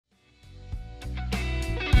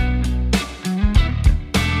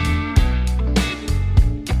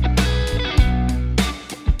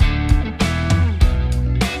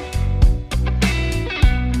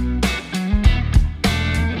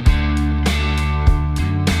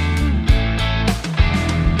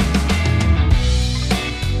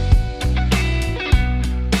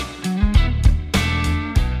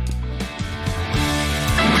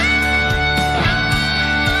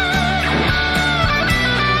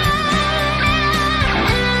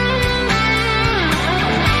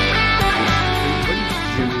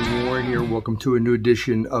welcome to a new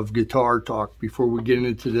edition of Guitar Talk. Before we get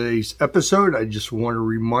into today's episode, I just want to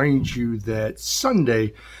remind you that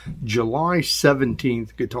Sunday, July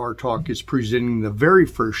 17th, Guitar Talk is presenting the very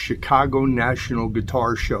first Chicago National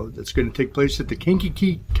Guitar Show that's going to take place at the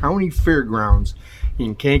Kankakee County Fairgrounds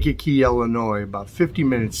in Kankakee, Illinois, about 50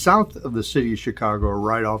 minutes south of the city of Chicago,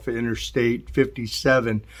 right off of Interstate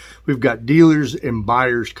 57. We've got dealers and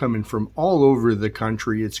buyers coming from all over the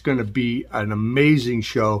country. It's going to be an amazing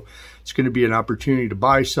show. It's going to be an opportunity to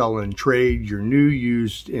buy, sell, and trade your new,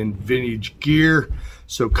 used, and vintage gear.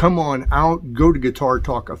 So come on out, go to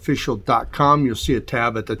GuitarTalkOfficial.com. You'll see a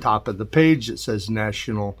tab at the top of the page that says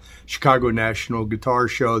Chicago National Guitar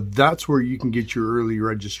Show. That's where you can get your early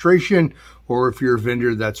registration, or if you're a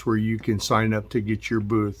vendor, that's where you can sign up to get your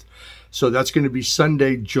booth. So that's going to be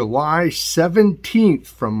Sunday, July 17th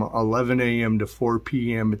from 11 a.m. to 4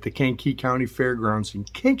 p.m. at the Kankakee County Fairgrounds in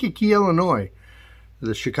Kankakee, Illinois,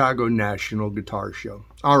 the Chicago National Guitar Show.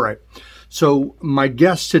 All right. So my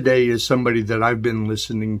guest today is somebody that I've been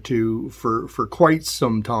listening to for quite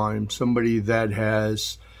some time, somebody that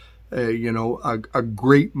has, a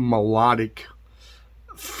great melodic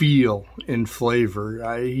feel and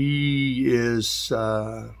flavor. He is, he's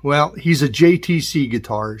a JTC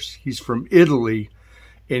guitarist. He's from Italy,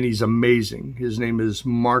 and he's amazing. His name is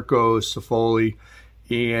Marco Sofoli,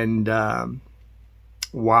 and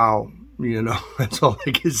wow, that's all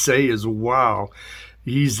I can say is wow.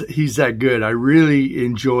 He's that good. I really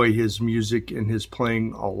enjoy his music and his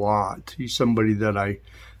playing a lot. He's somebody that I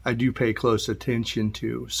do pay close attention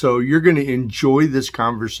to. So you're going to enjoy this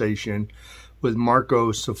conversation with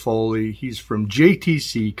Marco Sofoli. He's from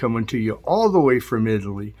JTC, coming to you all the way from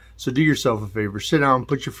Italy. So do yourself a favor, sit down,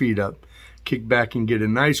 put your feet up, kick back and get a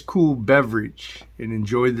nice cool beverage and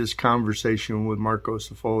enjoy this conversation with Marco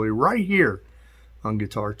Sofoli right here on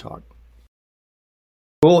Guitar Talk.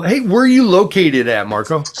 Well, hey, where are you located at,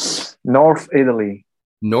 Marco? North Italy.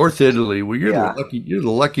 North Italy. Well, you're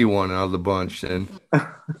the lucky one out of the bunch then.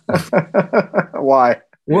 Why?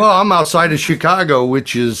 Well, I'm outside of Chicago,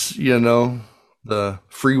 which is, the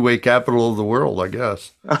freeway capital of the world, I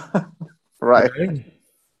guess. Right.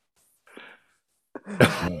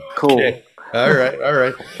 Cool. Okay. All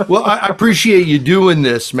right. Well, I appreciate you doing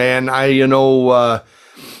this, man. I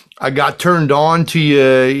got turned on to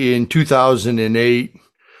you in 2008.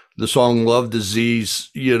 The song Love Disease,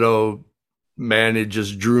 man, it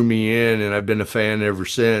just drew me in, and I've been a fan ever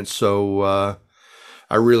since. So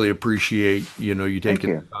I really appreciate, you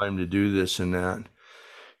taking the time to do this and that.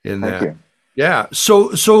 Thank you. Yeah.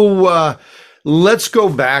 So let's go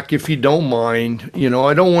back, if you don't mind.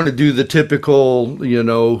 I don't want to do the typical,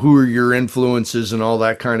 who are your influences and all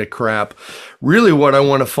that kind of crap. Really what I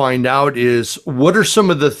want to find out is, what are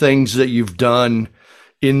some of the things that you've done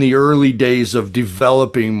in the early days of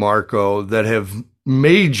developing Marco that have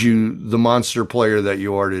made you the monster player that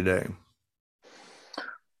you are today?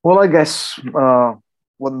 Well, I guess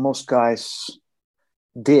what most guys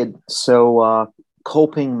did. So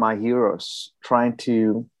coping my heroes, trying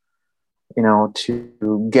to,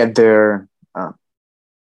 to get their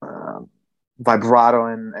vibrato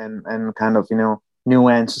and kind of,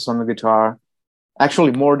 nuances on the guitar.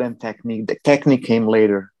 Actually, more than technique. The technique came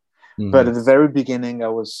later. Mm-hmm. But at the very beginning, I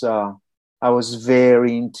was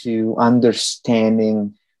very into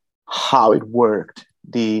understanding how it worked,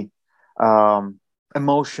 the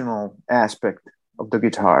emotional aspect of the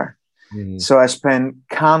guitar. Mm-hmm. So I spent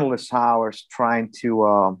countless hours trying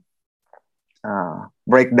to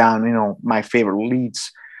break down, my favorite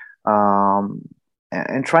leads, and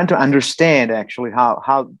trying to understand actually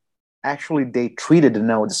how actually they treated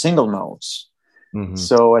the single notes. Mm-hmm.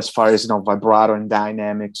 So as far as vibrato and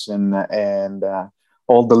dynamics and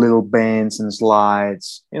all the little bends and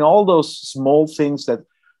slides, all those small things that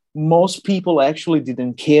most people actually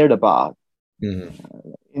didn't care about. Mm-hmm.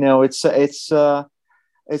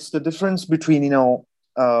 It's the difference between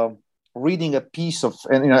reading a piece of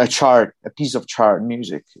a piece of chart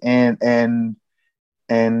music and then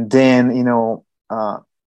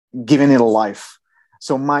giving it a life.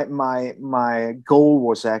 So my goal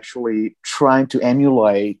was actually trying to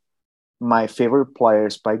emulate my favorite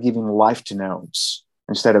players by giving life to notes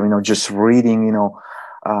instead of just reading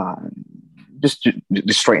just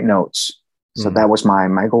the straight notes. So that was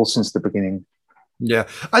my goal since the beginning. Yeah,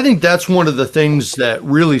 I think that's one of the things that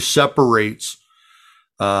really separates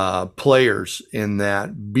players in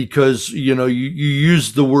that, because you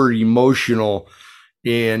use the word emotional.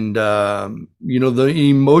 And, the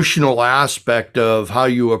emotional aspect of how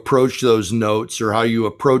you approach those notes or how you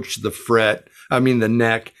approach the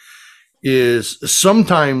neck is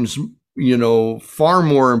sometimes, far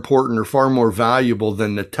more important or far more valuable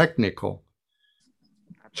than the technical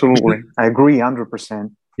Absolutely. I agree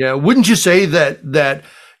 100%. Yeah. Wouldn't you say that the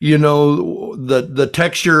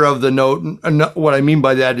texture of the note, what I mean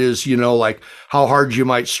by that is, like how hard you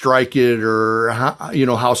might strike it, or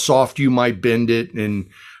how soft you might bend it, and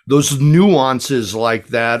those nuances like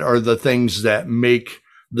that are the things that make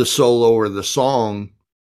the solo or the song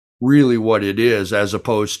really what it is, as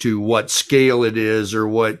opposed to what scale it is, or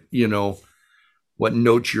what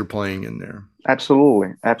notes you're playing in there.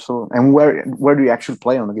 Absolutely, absolutely. And where do you actually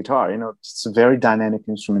play on the guitar? It's a very dynamic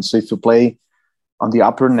instrument. So if you play on the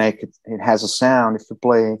upper neck, it has a sound. If you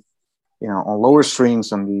play, on lower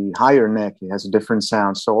strings on the higher neck, it has a different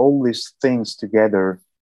sound. So all these things together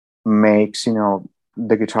makes,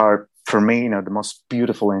 the guitar, for me, the most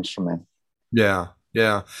beautiful instrument. Yeah,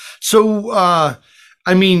 yeah. So,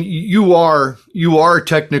 I mean, you are a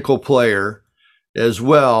technical player as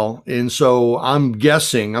well, and so I'm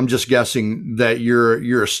just guessing that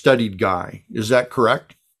you're a studied guy. Is that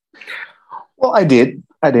correct? Well, I did.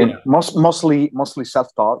 Yeah. Mostly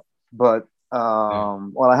self-taught, but Yeah.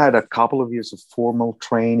 well, I had a couple of years of formal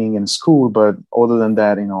training in school, but other than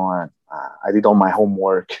that, I did all my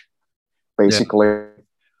homework Yeah. basically.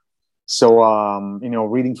 So,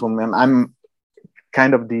 reading from them, I'm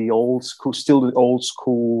kind of still the old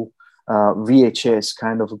school VHS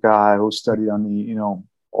kind of guy who studied on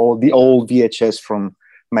all the old VHS from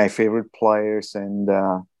my favorite players, and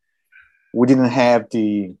we didn't have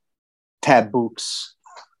the tab books,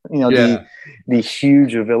 Yeah. the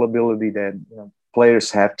huge availability that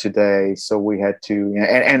players have today. So we had to,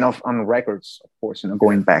 on records, of course,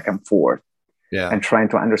 going back and forth Yeah. and trying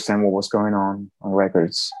to understand what was going on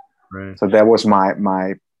records. Right. So that was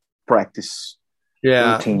my practice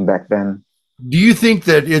Yeah. routine back then. Do you think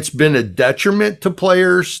that it's been a detriment to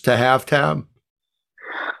players to have tab?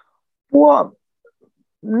 Well,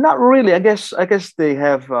 not really. I guess they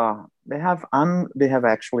have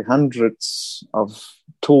actually hundreds of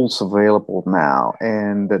tools available now,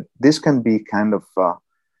 and that this can be kind of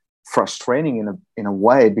frustrating in a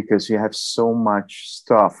way, because you have so much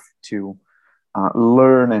stuff to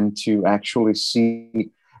learn and to actually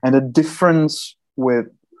see. And the difference with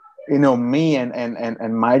me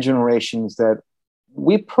and my generation is that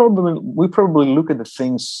we probably look at the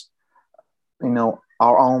things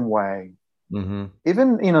our own way. Mm-hmm.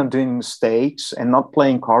 Even doing mistakes and not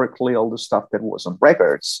playing correctly all the stuff that was on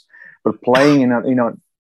records, but playing in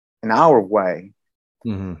our way.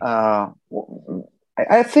 Mm-hmm.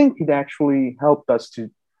 I think it actually helped us to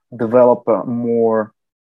develop a more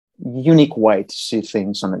unique way to see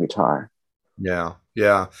things on the guitar. Yeah.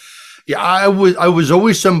 Yeah. Yeah. I was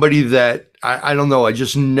always somebody that I don't know. I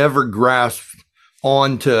just never grasped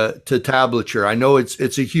on to tablature. I know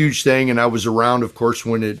it's a huge thing, and I was around, of course,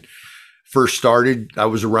 when it first started. I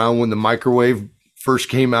was around when the microwave first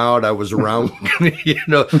came out. I was around,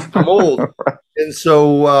 I'm old. And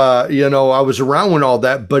so, I was around when all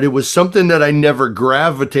that, but it was something that I never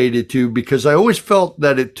gravitated to, because I always felt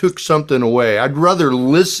that it took something away. I'd rather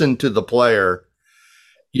listen to the player,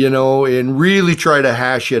 and really try to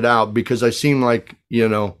hash it out, because I seemed like, I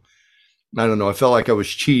don't know, I felt like I was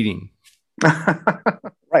cheating.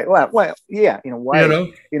 Right. Well, yeah. In a way,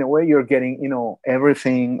 You know? you're getting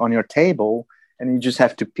everything on your table, and you just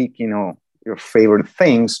have to pick your favorite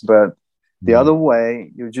things. But the other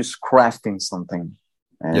way, you're just crafting something,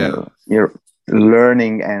 and Yeah. you're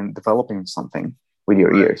learning and developing something with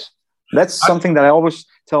your Right. ears. That's something that I always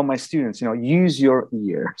tell my students. Use your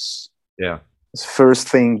ears. Yeah. First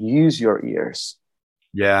thing, use your ears.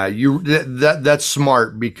 Yeah, that's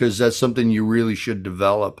smart, because that's something you really should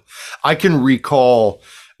develop. I can recall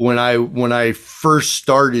when I first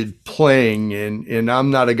started playing, and I'm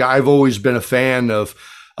not a guy. I've always been a fan of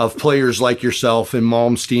players like yourself and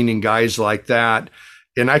Malmsteen and guys like that.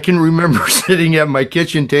 And I can remember sitting at my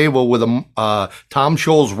kitchen table with a Tom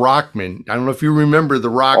Scholz Rockman. I don't know if you remember the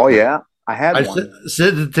Rockman. Oh yeah. I had one.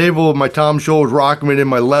 Sit at the table with my Tom Scholz Rockman and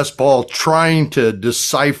my Les Paul, trying to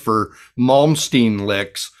decipher Malmsteen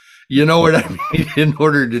licks. You know what I mean? In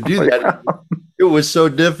order to do that, it was so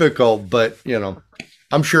difficult. But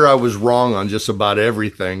I'm sure I was wrong on just about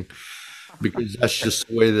everything, because that's just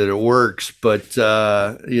the way that it works. But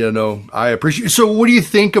I appreciate. So, what do you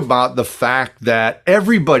think about the fact that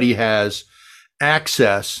everybody has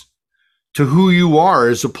access to who you are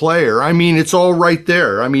as a player? I mean, it's all right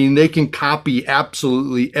there. I mean, they can copy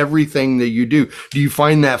absolutely everything that you do. Do you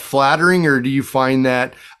find that flattering, or do you find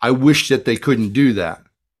that I wish that they couldn't do that?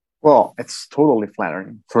 Well, it's totally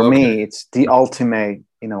flattering. For Okay. me, it's the ultimate,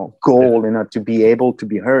 goal, to be able to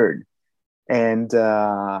be heard, and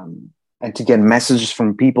to get messages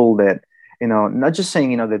from people that, not just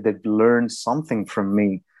saying, that they've learned something from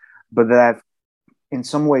me, but that in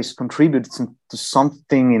some ways contribute to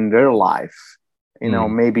something in their life,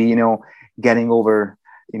 maybe, getting over,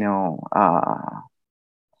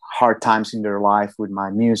 hard times in their life with my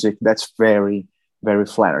music. That's very, very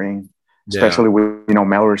flattering, especially with,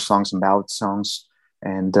 mellower songs and ballad songs.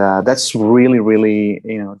 And that's really, really,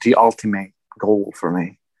 the ultimate goal for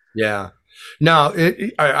me. Yeah. Now,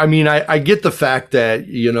 I get the fact that,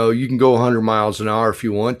 you can go 100 miles an hour if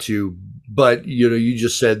you want to, but, you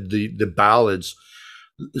just said the ballads,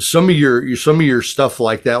 some of your stuff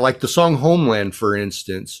like that, like the song Homeland, for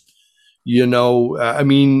instance,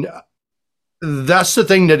 that's the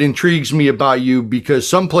thing that intrigues me about you, because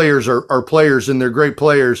some players are players and they're great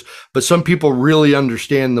players, but some people really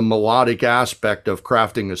understand the melodic aspect of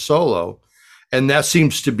crafting a solo. And that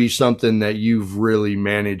seems to be something that you've really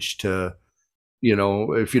managed to,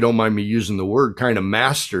 if you don't mind me using the word, kind of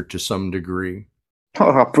master to some degree. Oh,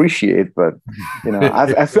 I appreciate, but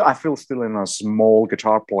I feel still in a small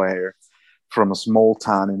guitar player from a small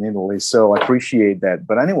town in Italy, so I appreciate that.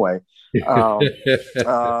 But anyway, you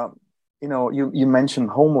mentioned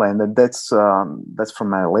Homeland, and that's from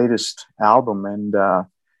my latest album, and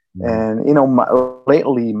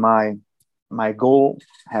lately my goal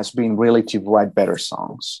has been really to write better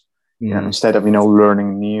songs, instead of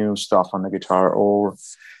learning new stuff on the guitar or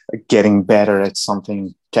getting better at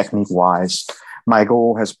something technique wise. My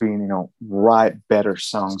goal has been write better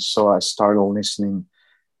songs. So I started listening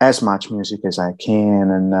as much music as I can,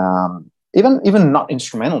 and even not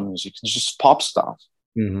instrumental music, just pop stuff.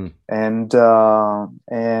 Mm-hmm. And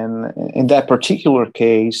in that particular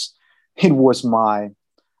case, it was my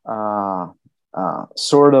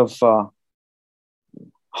sort of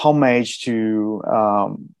homage to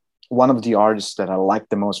one of the artists that I like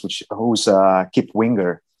the most, who's Kip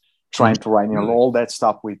Winger, trying to write all that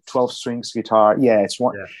stuff with 12 strings guitar. Yeah, it's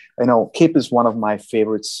one. Yeah. Kip is one of my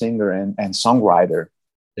favorite singer and songwriter.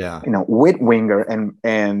 Yeah, with Winger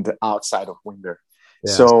and outside of Winger.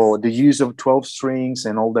 Yeah. So the use of 12 strings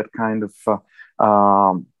and all that kind of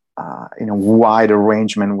wide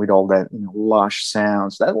arrangement with all that lush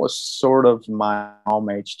sounds, that was sort of my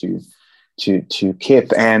homage to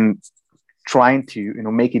Kip, and trying to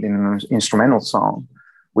make it in an instrumental song,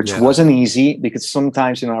 which wasn't easy, because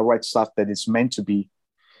sometimes I write stuff that is meant to be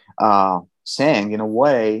sang in a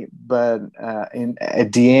way, but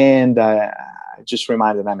at the end I just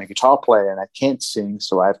reminded I'm a guitar player and I can't sing,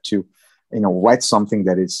 so I have to write something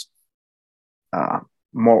that is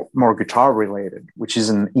more guitar related, which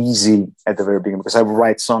isn't easy at the very beginning, because I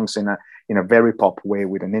write songs in a very pop way,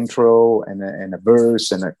 with an intro and a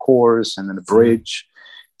verse and a chorus and then a bridge.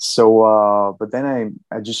 So, but then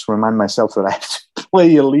I just remind myself that I have to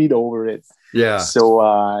play a lead over it. Yeah. So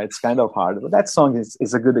it's kind of hard. But that song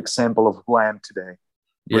is a good example of who I am today.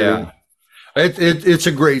 Really. Yeah. It's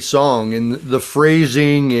a great song, and the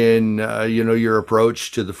phrasing and your approach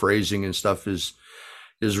to the phrasing and stuff is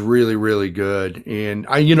really, really good. And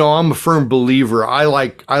I'm a firm believer. I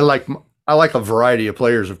like a variety of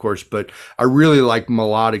players, of course, but I really like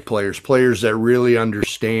melodic players that really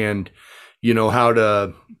understand, how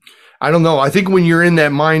to. I don't know. I think when you're in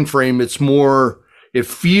that mind frame, it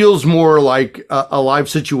feels more like a live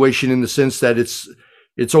situation, in the sense that it's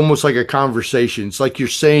almost like a conversation. It's like you're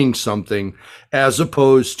saying something, as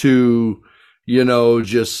opposed to,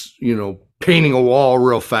 just, painting a wall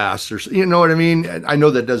real fast, or, you know what I mean? I know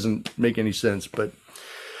that doesn't make any sense, but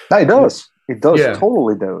it does. It does. Yeah. It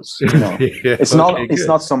totally does. Yeah, it's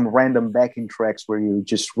not some random backing tracks where you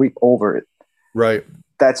just rip over it. Right.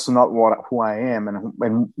 That's not who I am,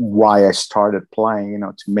 and why I started playing,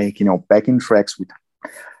 to make, backing tracks with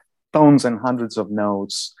tones and hundreds of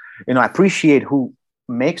notes. I appreciate who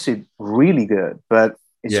makes it really good, but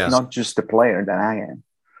it's not just the player that I am.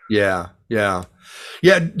 Yeah.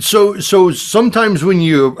 So sometimes when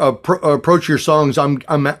you approach your songs,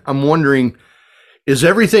 I'm wondering, is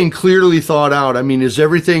everything clearly thought out? I mean, is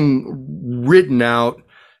everything written out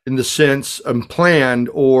in the sense planned,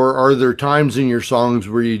 or are there times in your songs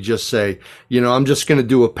where you just say, I'm just going to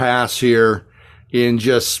do a pass here, in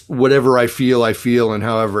just whatever I feel, and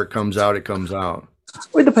however it comes out, it comes out?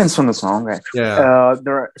 Well, it depends on the song, actually. Yeah.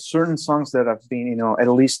 There are certain songs that have been, at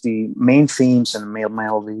least the main themes and male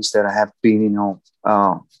melodies that have been,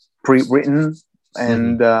 pre-written,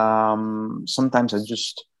 and sometimes I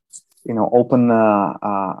just, open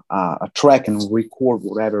a track and record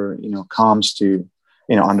whatever comes to,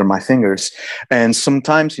 under my fingers. And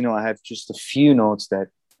sometimes, I have just a few notes that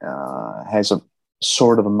has a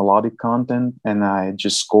sort of a melodic content, and I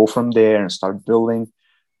just go from there and start building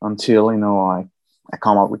until I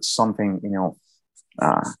come up with something,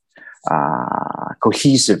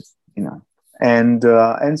 cohesive,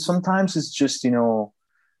 and sometimes it's just,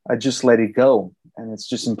 I just let it go, and it's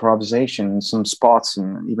just improvisation in some spots.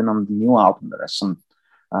 And even on the new album, there are some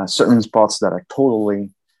certain spots that are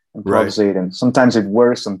totally improvised, and sometimes it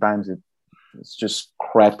works, sometimes it's just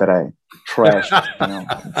crap that I trashed.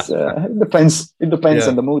 It depends. It depends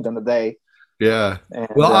on the mood on the day. Yeah. And,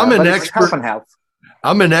 well, I'm an expert.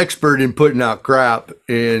 I'm an expert in putting out crap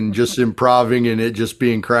and just improvising and it just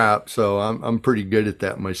being crap. So I'm pretty good at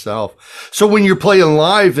that myself. So when you're playing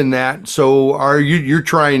live in that, so you're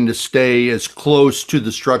trying to stay as close to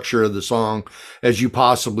the structure of the song as you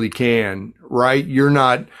possibly can, right? You're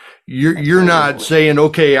not saying,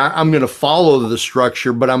 okay, I'm going to follow the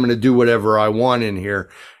structure, but I'm going to do whatever I want in here.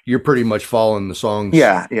 You're pretty much following the songs.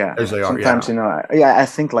 Yeah. As they sometimes, are. I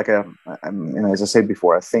think like as I said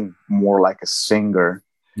before, I think more like a singer.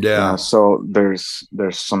 Yeah. So there's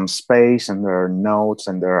some space, and there are notes,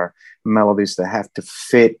 and there are melodies that have to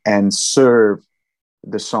fit and serve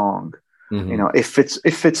the song. Mm-hmm. If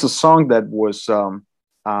it's a song that was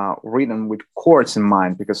written with chords in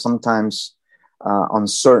mind, because sometimes on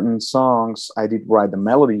certain songs I did write the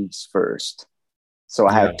melodies first. So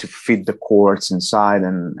I had to fit the chords inside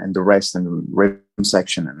and the rest, and the rhythm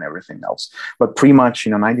section and everything else. But pretty much,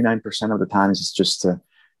 99% of the time it's just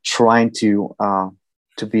trying to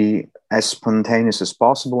be as spontaneous as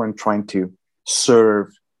possible and trying to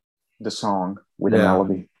serve the song with a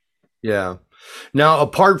melody. Yeah. Now,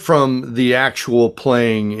 apart from the actual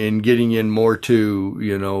playing and getting in more to,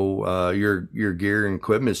 your gear and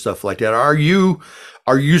equipment, stuff like that, are you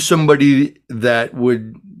somebody that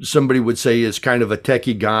somebody would say is kind of a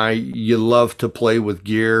techie guy? You love to play with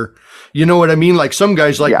gear. You know what I mean? Like some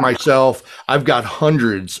guys like myself, I've got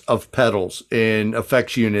hundreds of pedals and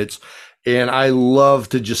effects units, and I love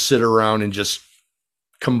to just sit around and just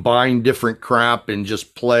combine different crap and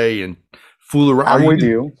just play and fool around. I'm with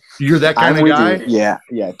you. You're that kind of guy? Yeah,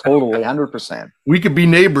 totally, 100%. We could be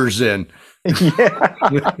neighbors then. Yeah,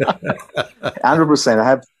 100%. I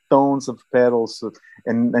have tons of pedals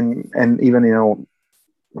and even,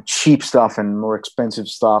 cheap stuff and more expensive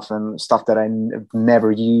stuff and stuff that I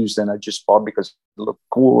never used and I just bought because it looked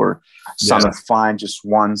cool or sounded fine just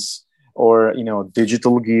once. Or,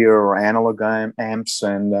 digital gear or analog amps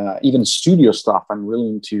and even studio stuff. I'm really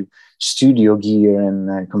into studio gear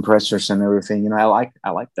and compressors and everything. I like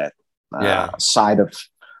that side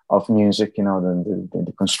of music.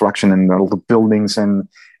 The construction and all the buildings and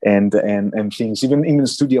things. Even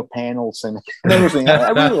studio panels and everything. I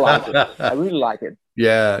really like it. I really like it.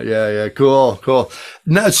 Yeah. Cool.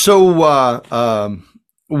 Now, so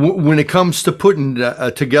when it comes to putting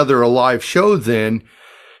together a live show, then.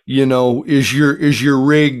 Is your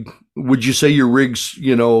rig, would you say your rig's,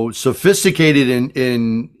 sophisticated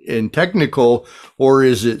in technical, or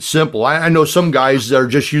is it simple? I know some guys that are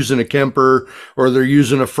just using a Kemper or they're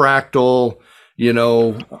using a Fractal,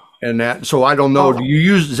 and that. So I don't know.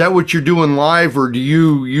 Is that what you're doing live, or do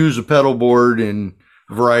you use a pedal board and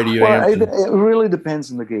a variety of amps? It really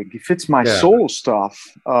depends on the gig. If it's my solo stuff,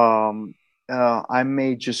 I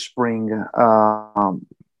may just bring,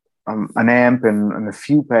 an amp and a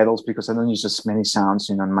few pedals because I don't use as many sounds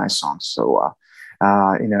in my songs. So,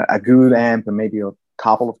 a good amp and maybe a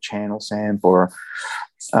couple of channels amp or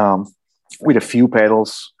with a few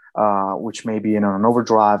pedals, which may be an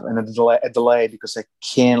overdrive and a delay because I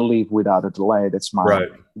can't live without a delay. That's my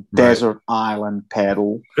desert island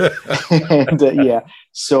pedal. And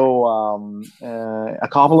so a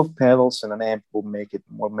couple of pedals and an amp will make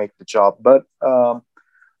the job. But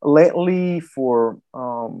lately, for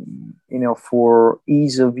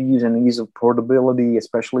ease of use and ease of portability,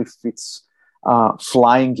 especially if it's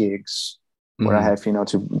flying gigs where I have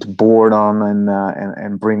to board on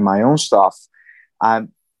and bring my own stuff, I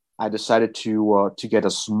decided to get a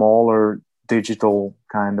smaller digital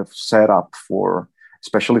kind of setup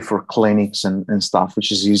especially for clinics and stuff,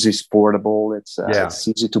 which is easy, it's portable, it's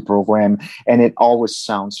easy to program, and it always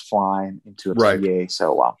sounds fine into a PA.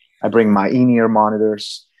 So I bring my in-ear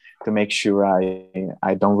monitors to make sure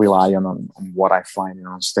I don't rely on what I find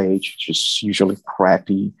on stage, which is usually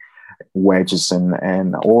crappy wedges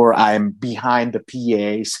or I'm behind the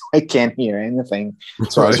PA, so I can't hear anything.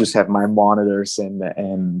 So I just have my monitors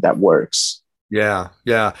and that works. Yeah.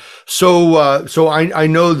 So I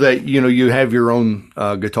know that you have your own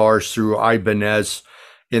guitars through Ibanez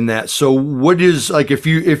in that. So what is, like, if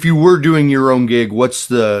you were doing your own gig, what's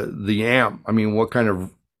the amp? I mean, what kind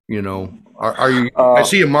of are you? I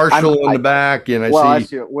see a Marshall in the back, and I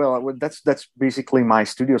see. That's basically my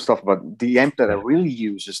studio stuff. But the amp that I really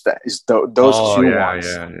use is those two ones.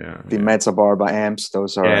 The Mezza Barba amps.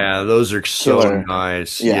 Those are those are so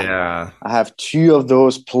nice. Yeah, I have two of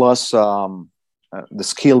those plus the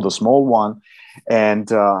skill, the small one, and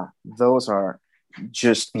those are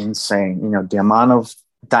just insane. You know, the amount of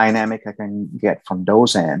dynamic I can get from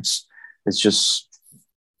those amps is just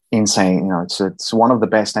insane. You know, it's one of the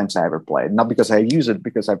best amps I ever played. Not because I use it,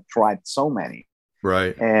 because I've tried so many.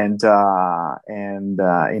 Right. And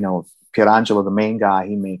you know, Pierangelo, the main guy,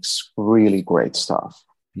 he makes really great stuff.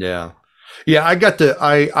 Yeah. Yeah,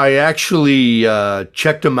 I actually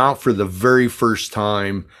checked him out for the very first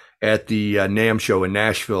time at the NAMM show in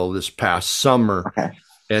Nashville this past summer. Okay.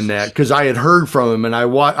 And that, because I had heard from him, and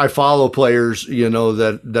I follow players, you know,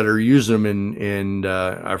 that are using them, and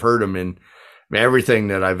I've heard them, and everything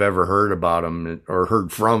that I've ever heard about him or heard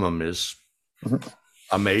from him is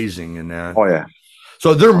amazing. And that. Oh yeah.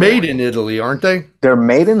 So they're made in Italy, aren't they? They're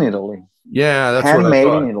made in Italy. Yeah, that's handmade what I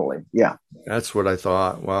thought. In Italy. Yeah, that's what I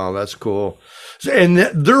thought. Wow, that's cool. So, and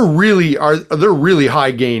they're really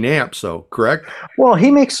high gain amps, though, correct? Well, he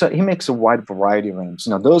makes a wide variety of amps.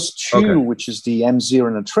 You know, those two, which is the M0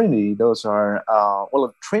 and the Trinity, those are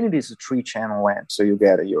well, Trinity is a 3-channel amp, so you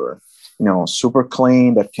get your, you know, super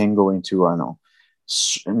clean that can go into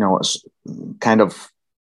kind of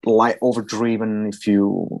light overdriven if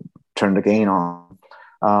you turn the gain on.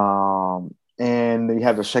 And you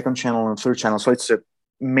have a 2nd channel and 3rd channel, so it's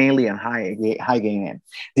mainly a high gain amp.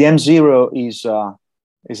 The M0 is a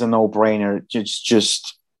no-brainer. It's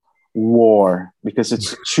just war, because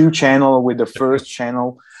it's 2-channel with the 1st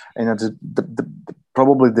channel, and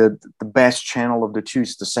probably the best channel of the two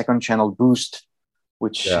is the 2nd channel boost,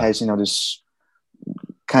 which has, you know, this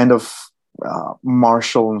kind of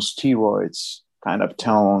Marshall and steroids kind of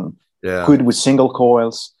tone, good with single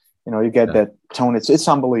coils. You know, you get that tone. It's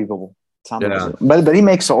unbelievable. It's unbelievable. Yeah. But he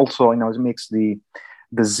makes also, you know, he makes the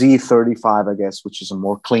Z35, I guess, which is a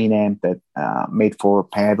more clean amp that made for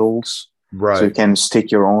pedals. Right. So you can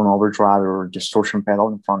stick your own overdrive or distortion pedal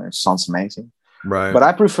in front. It sounds amazing. Right. But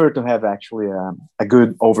I prefer to have actually a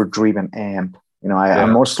good overdriven amp. You know, I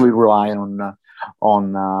mostly rely on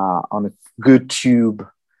a good tube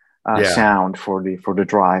sound for the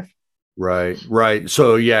drive. Right.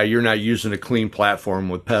 So yeah, you're not using a clean platform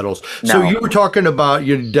with pedals. No. So you were talking about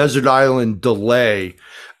your Desert Island delay.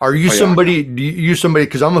 Are you somebody? Do you use somebody?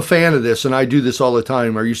 Because I'm a fan of this, and I do this all the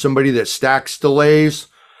time. Are you somebody that stacks delays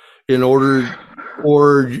in order,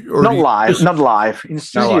 or not live in the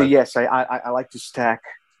studio? Yes, I like to stack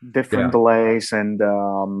different delays and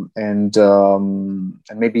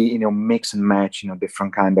maybe, you know, mix and match, you know,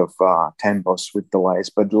 different kind of tempos with delays.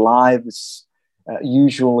 But live is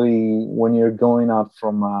usually when you're going up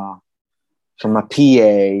from a PA,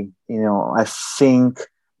 you know, I think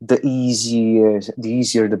the easier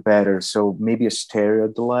the better. So maybe a stereo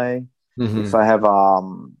delay. If I have a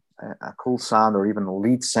cool sound or even a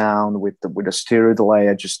lead sound with a stereo delay,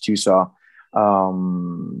 I just use you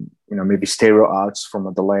know, maybe stereo outs from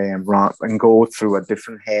a delay and run and go through a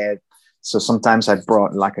different head. So sometimes I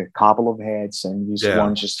brought like a couple of heads and use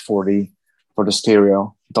one just for the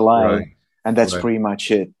stereo delay, and that's pretty much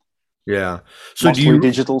it. Yeah. So mostly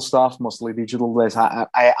digital stuff, mostly digital delays.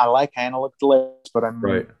 I like analog delays, but I'm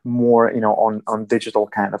more, you know, on digital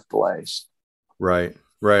kind of delays. Right.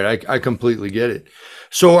 I completely get it.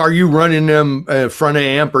 So are you running them front of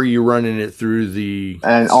amp, or are you running it through the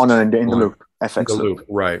in the loop, FX loop?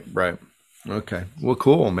 Right. Okay. Well,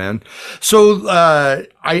 cool, man. So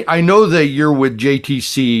I know that you're with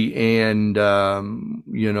JTC, and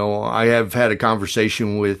you know, I have had a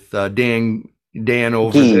conversation with Dan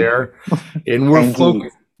over there, and we're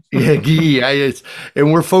focused.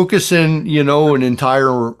 And we're focusing, you know, an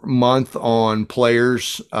entire month on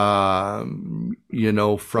players, you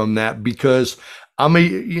know, from that, because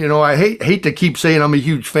I hate to keep saying I'm a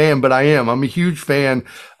huge fan, but I'm a huge fan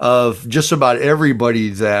of just about everybody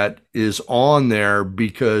that is on there,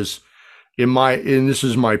 because and this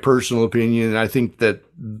is my personal opinion, I think that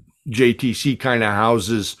JTC kind of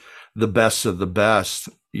houses the best of the best,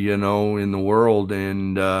 you know, in the world.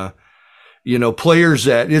 And, you know, players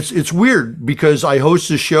that it's weird, because I host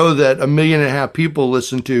a show that 1.5 million people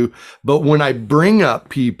listen to, but when I bring up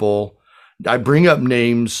people, I bring up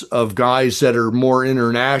names of guys that are more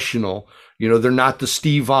international. You know, they're not the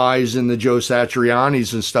Steve Vais and the Joe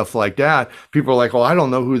Satrianis and stuff like that. People are like, "Oh, I don't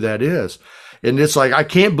know who that is," and it's like, I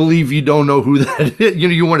can't believe you don't know who that is. You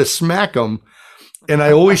know, you want to smack them. And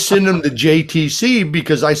I always send them to JTC,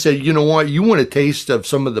 because I said, you know what, you want a taste of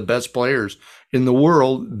some of the best players in the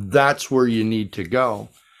world, that's where you need to go.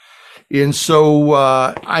 And so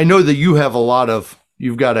I know that you have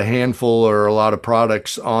you've got a handful or a lot of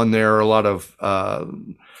products on there, a lot of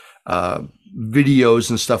videos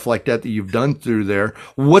and stuff like that you've done through there.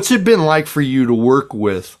 What's it been like for you to work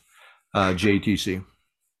with JTC?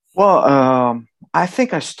 Well, I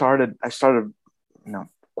think I started,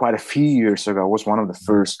 quite a few years ago. I was one of the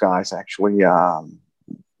first guys actually,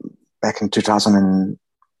 back in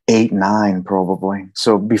 2008, 9, probably.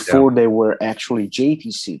 So before they were actually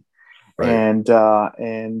JTC. Right. And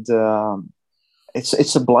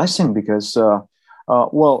it's a blessing because,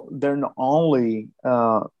 well, they're not only,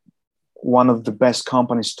 one of the best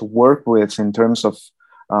companies to work with in terms of,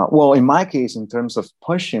 well, in my case, in terms of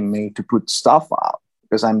pushing me to put stuff out,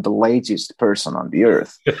 because I'm the laziest person on the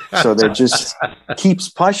earth. So they just keeps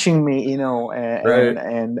pushing me,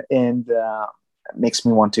 and makes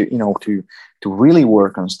me want to, to really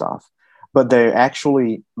work on stuff. But they're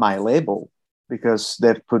actually my label because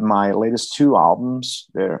they've put my latest 2 albums.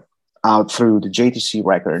 They're out through the JTC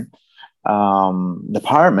record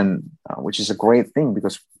department, which is a great thing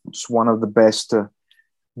because it's one of the best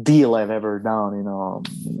deal I've ever done,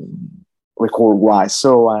 record wise.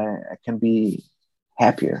 So I can be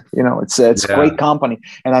happier. It's a great company,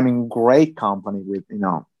 and I'm in great company with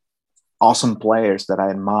awesome players that I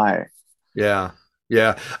admire. Yeah.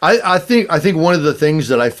 I think one of the things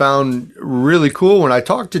that I found really cool when I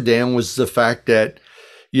talked to Dan was the fact that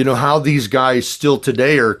how these guys still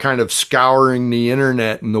today are kind of scouring the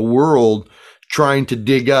internet and the world trying to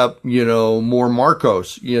dig up, more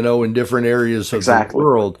Marcos, in different areas of the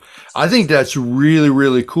world. I think that's really,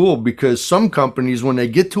 really cool because some companies, when they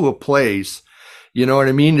get to a place, you know what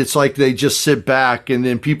I mean? It's like they just sit back and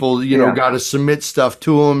then people, got to submit stuff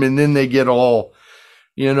to them and then they get all,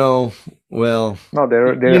 well. No,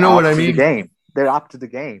 they're what I mean? The game. They're up to the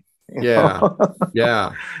game. Yeah.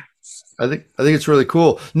 Yeah. I think it's really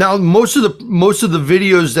cool. Now, most of the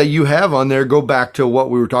videos that you have on there go back to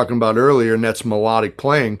what we were talking about earlier, and that's melodic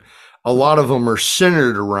playing. A lot of them are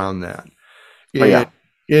centered around that.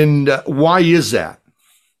 And why is that?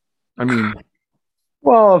 I mean,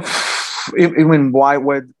 well, why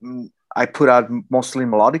would I put out mostly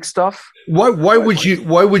melodic stuff? Why would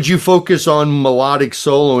you focus on melodic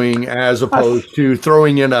soloing as opposed to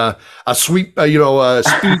throwing in a sweep, a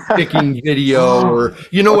speed picking video, or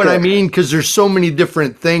what I mean? Because there's so many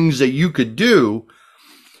different things that you could do.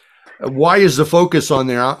 Why is the focus on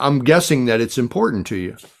there? I'm guessing that it's important to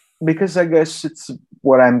you. Because I guess it's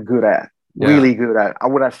what I'm good at, really good at.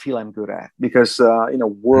 What I feel I'm good at. Because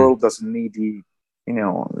world doesn't need the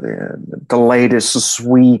latest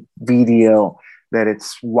sweet video that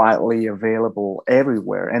it's widely available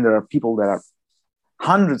everywhere, and there are people that are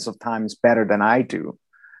hundreds of times better than I do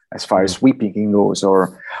as far as sweep picking goes,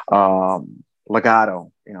 or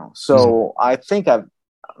legato. So I think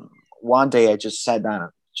one day I just sat down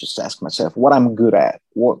and just asked myself what I'm good at,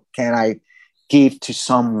 what can I give to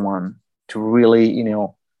someone to really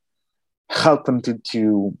help them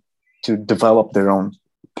to develop their own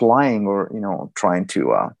playing, or trying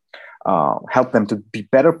to help them to be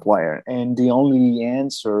better player. And the only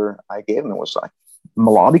answer I gave them was like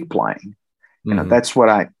melodic playing. That's what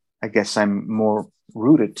I guess I'm more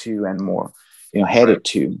rooted to and more headed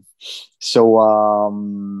to. So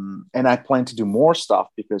and I plan to do more stuff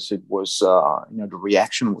because it was the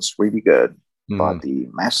reaction was really good about the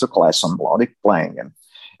masterclass on melodic playing,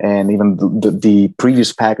 and even the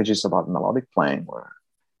previous packages about melodic playing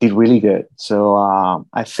did really good. So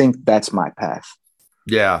I think that's my path.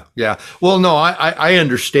 Yeah. Well, no, I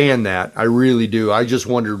understand that. I really do. I just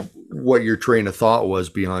wondered what your train of thought was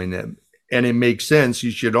behind that. And it makes sense.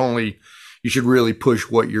 You should really push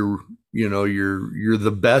what you're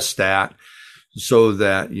the best at, so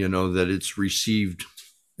that, that it's received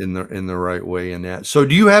in the right way in that. So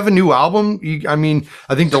do you have a new album? I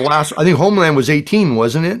think Homeland was 18,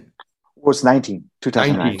 wasn't it? It was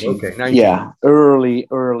 2019. Okay, 19. Yeah, early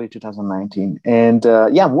 2019. And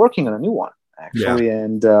I'm working on a new one actually. Yeah.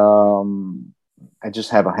 And I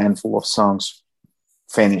just have a handful of songs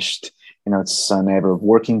finished. It's an ever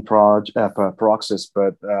working process,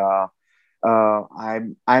 but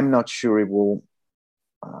I'm not sure it will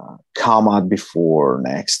come out before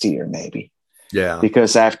next year, maybe. Yeah.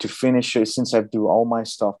 Because I have to finish it, since I do all my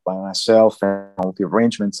stuff by myself and all the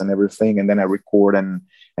arrangements and everything, and then I record and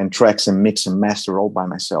tracks and mix and master all by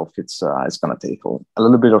myself. It's going to take a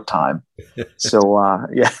little bit of time. So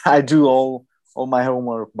I do all my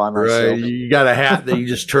homework by myself. Right. You got a hat that you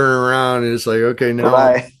just turn around and it's like, okay, now.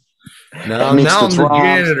 Right. Now I'm the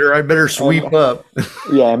janitor. I better sweep up.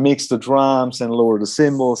 I mix the drums and lower the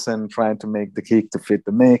cymbals and trying to make the kick to fit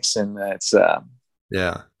the mix, and that's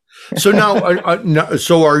yeah. So now,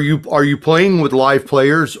 so are you playing with live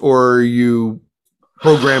players, or are you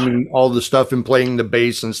programming all the stuff and playing the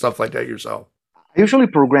bass and stuff like that yourself? I usually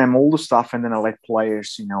program all the stuff and then I let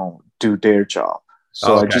players, do their job.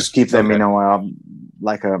 So I just give them,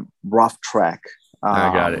 like a rough track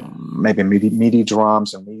I got it. Maybe MIDI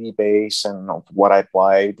drums and MIDI bass and what I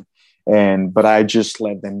played, but I just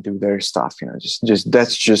let them do their stuff. Just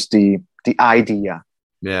that's just the idea.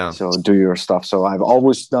 Yeah. So do your stuff. So I've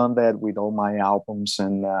always done that with all my albums,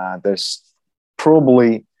 and there's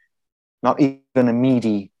probably not even a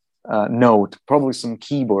MIDI note, probably some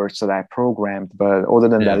keyboards that I programmed, but other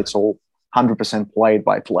than that, it's all 100% played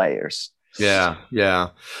by players. Yeah,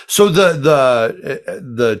 yeah. So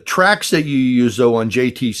the tracks that you use though on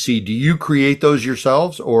JTC, do you create those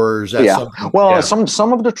yourselves, or is that something? Well,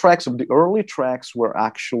 some of the tracks, of the early tracks, were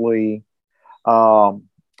actually,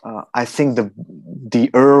 I think the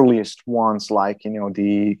earliest ones, like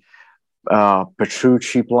the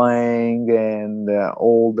Petrucci playing and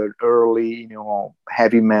all the early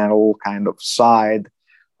heavy metal kind of side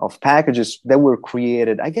of packages that were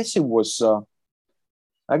created. I guess it was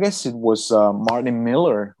Martin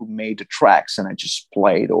Miller who made the tracks, and I just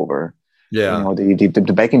played over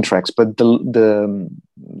the backing tracks. But the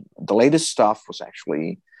latest stuff was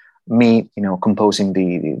actually me composing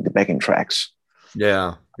the backing tracks.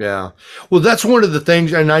 Yeah. Well, that's one of the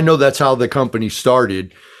things, and I know that's how the company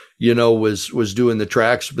started, was doing the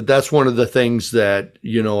tracks. But that's one of the things that,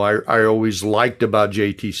 I always liked about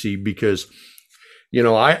JTC, because,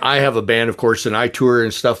 I have a band, of course, and I tour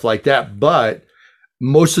and stuff like that. But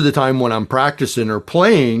most of the time when I'm practicing or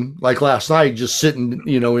playing, like last night, just sitting,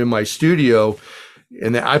 in my studio,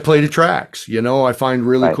 and I play the tracks, I find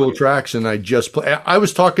really cool tracks, and I just play. I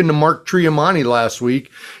was talking to Mark Tremonti last week,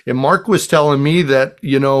 and Mark was telling me that,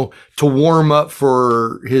 to warm up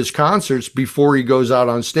for his concerts before he goes out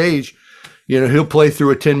on stage, he'll play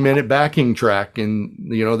through a 10-minute backing track, and,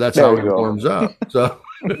 that's how he warms up. So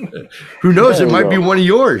who knows? It might be one of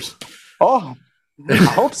yours. Oh, I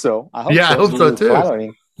hope so. I hope so too.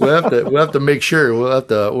 Flattering. We'll have to make sure. We'll have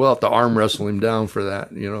to arm wrestle him down for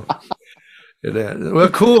that, Well,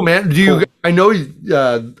 cool, man. I know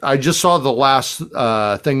I just saw the last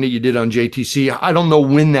thing that you did on JTC. I don't know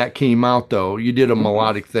when that came out though. You did a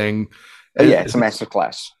melodic thing. Yeah, it's a master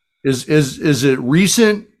class. Is it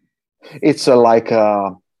recent? It's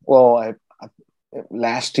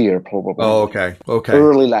last year probably. Oh, okay.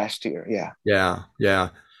 Early last year, yeah.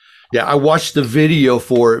 Yeah, I watched the video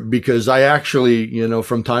for it because I actually,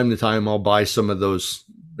 from time to time, I'll buy some of those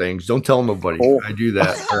things. Don't tell nobody. Cool. I do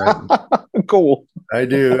that. Right? Cool. I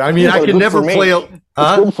do. I mean, I can never play. It's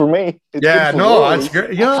good for me. That's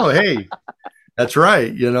great. Hey, that's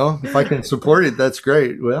right. If I can support it, that's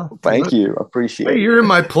great. Well, thank you. Appreciate it. You're in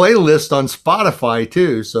my playlist on Spotify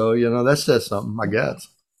too. So, that says something, I guess.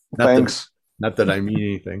 Thanks. Not that I mean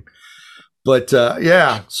anything. But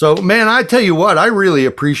so man, I tell you what, I really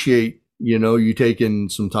appreciate you taking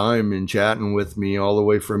some time and chatting with me all the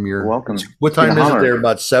way from your. You're welcome. What time is it there?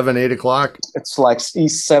 About 7, 8 o'clock. It's like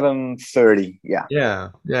 7:30. Yeah.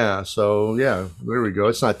 Yeah. So there we go.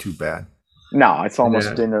 It's not too bad. No, it's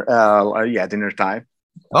almost dinner. Dinner time.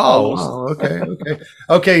 Oh,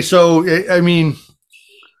 okay. So I mean,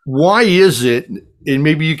 why is it? And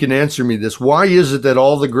maybe you can answer me this. Why is it that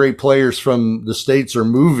all the great players from the States are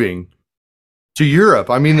moving to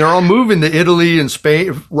Europe? I mean, they're all moving to Italy and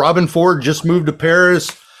Spain. Robin Ford just moved to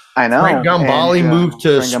Paris. I know. Frank Gambale moved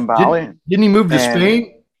to. Didn't he move to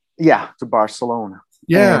Spain? Yeah, to Barcelona.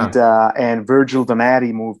 Yeah. And Virgil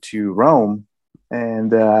Donati moved to Rome.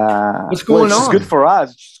 And what's going on? It's good for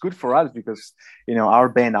us. It's good for us because our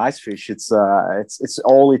band Icefish. It's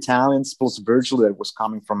all Italians plus Virgil that was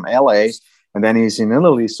coming from LA. And then he's in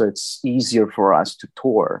Italy, so it's easier for us to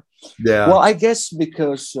tour. Yeah. Well, I guess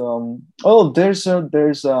because I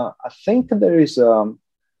think there is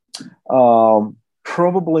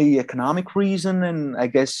probably economic reason, and I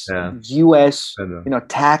guess U.S.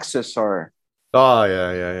 taxes are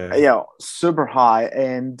super high,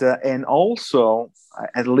 and also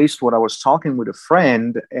at least what I was talking with a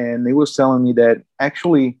friend, and he was telling me that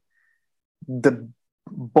actually the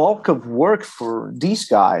bulk of work for these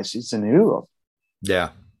guys is in Europe. Yeah.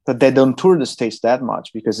 That they don't tour the States that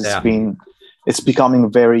much because it's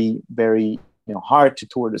becoming very, very hard to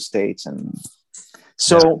tour the States, and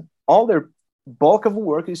so all their bulk of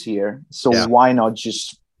work is here. So why not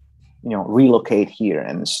just relocate here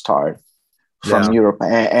and start from Europe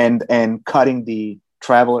and cutting the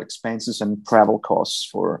travel expenses and travel costs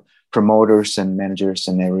for promoters and managers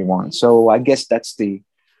and everyone. So I guess that's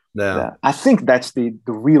I think that's the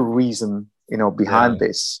real reason behind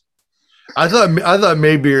this. I thought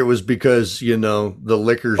maybe it was because the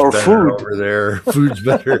liquor's better food over there, food's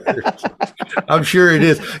better. I'm sure it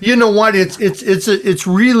is. You know what? It's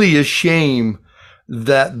really a shame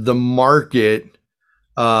that the market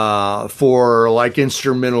for like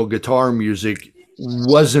instrumental guitar music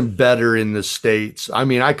wasn't better in the States. I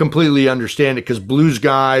mean, I completely understand it because blues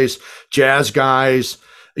guys, jazz guys,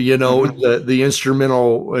 the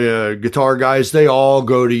instrumental guitar guys, they all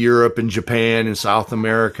go to Europe and Japan and South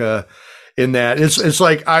America. In that, it's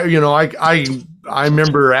like I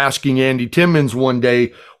remember asking Andy Timmons one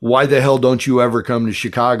day, why the hell don't you ever come to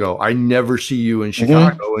Chicago? I never see you in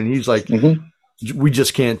Chicago. And he's like, we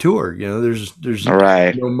just can't tour. There's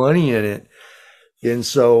no money in it. And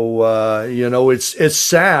so, it's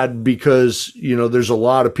sad because, there's a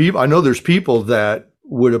lot of people. I know there's people that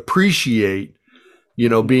would appreciate,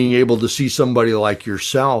 being able to see somebody like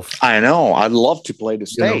yourself. I know. I'd love to play the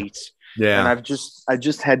States. Yeah. And I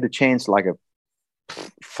just had the chance like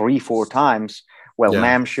 3-4 times. Well,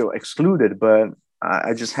 NAMM show excluded, but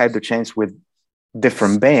I just had the chance with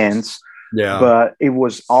different bands. Yeah. But it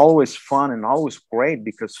was always fun and always great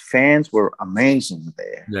because fans were amazing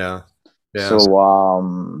there. Yeah. Yeah. So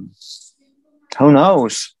who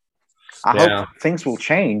knows? I hope things will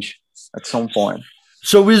change at some point.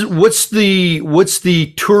 So what's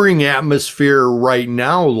the touring atmosphere right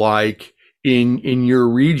now like in your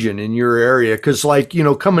region, in your area? Because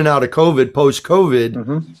coming out of COVID,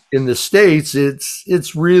 post-COVID in the States,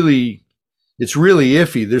 it's really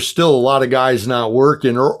iffy. There's still a lot of guys not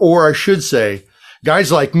working, or I should say,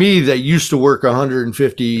 guys like me that used to work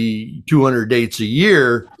 150, 200 dates a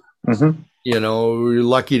year. We're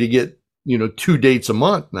lucky to get 2 dates a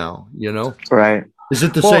month now. Right? Is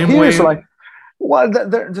it the same way?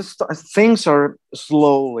 Things are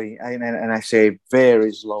slowly, and I say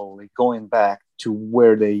very slowly, going back to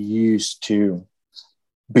where they used to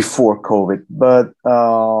before COVID. But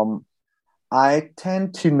I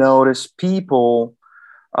tend to notice people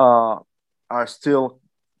are still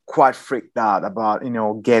quite freaked out about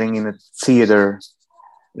getting in a theater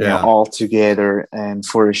all together and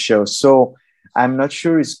for a show. So I'm not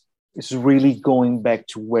sure it's really going back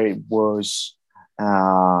to where it was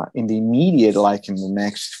in the immediate, like in the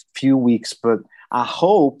next few weeks, but I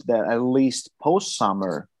hope that at least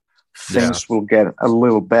post-summer things will get a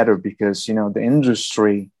little better because the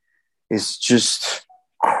industry is just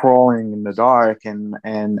crawling in the dark and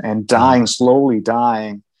dying, slowly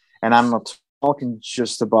dying. And I'm not talking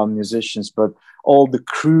just about musicians, but all the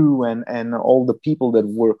crew and all the people that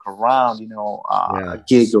work around a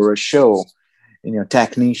gig or a show.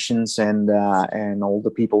 Technicians and all the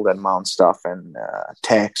people that mount stuff and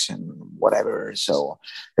techs and whatever. So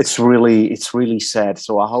it's really sad.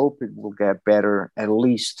 So I hope it will get better at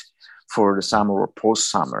least for the summer or post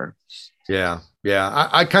summer. Yeah.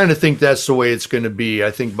 I kind of think that's the way it's going to be. I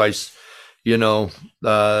think by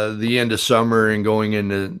the end of summer and going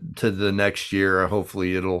into the next year,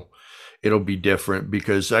 hopefully it'll be different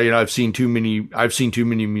because I've seen too many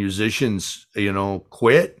musicians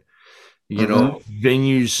quit.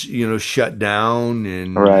 Venues, shut down,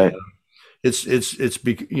 and it's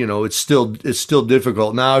still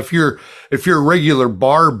difficult. Now, if you're a regular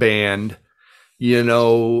bar band,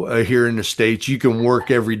 here in the States, you can work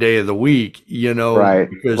every day of the week,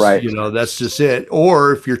 because that's just it.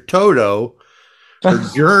 Or if you're Toto or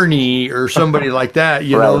Journey or somebody like that,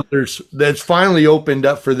 that's finally opened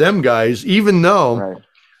up for them guys, even though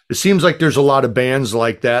it seems like there's a lot of bands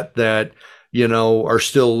like that are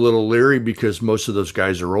still a little leery because most of those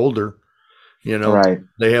guys are older,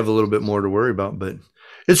 they have a little bit more to worry about, but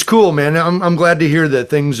it's cool, man. I'm glad to hear that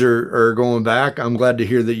things are going back. I'm glad to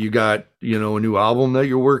hear that you got, a new album that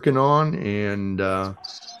you're working on. And,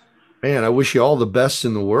 man, I wish you all the best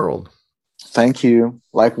in the world. Thank you.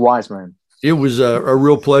 Likewise, man. It was a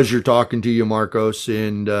real pleasure talking to you, Marcos,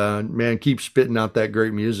 and, man, keep spitting out that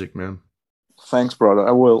great music, man. Thanks, brother.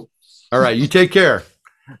 I will. All right. You take care.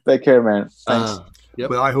 Take care, man. Thanks.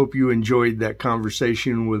 Well, I hope you enjoyed that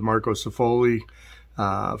conversation with Marco Safoli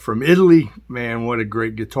from Italy. Man, what a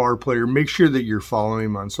great guitar player. Make sure that you're following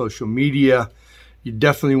him on social media. You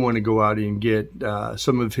definitely want to go out and get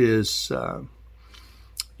some of his,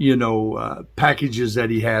 packages that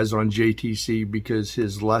he has on JTC, because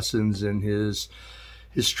his lessons and his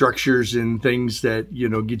structures and things that,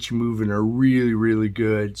 get you moving are really, really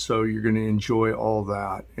good. So you're going to enjoy all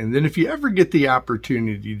that. And then if you ever get the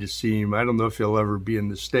opportunity to see him, I don't know if he'll ever be in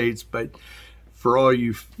the States, but for all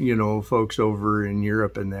you, folks over in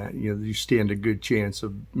Europe and that, you stand a good chance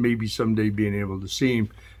of maybe someday being able to see him.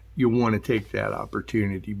 You'll want to take that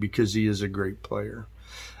opportunity because he is a great player.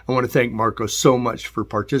 I want to thank Marco so much for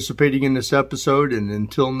participating in this episode. And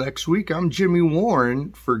until next week, I'm Jimmy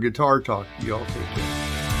Warren for Guitar Talk. Y'all take care.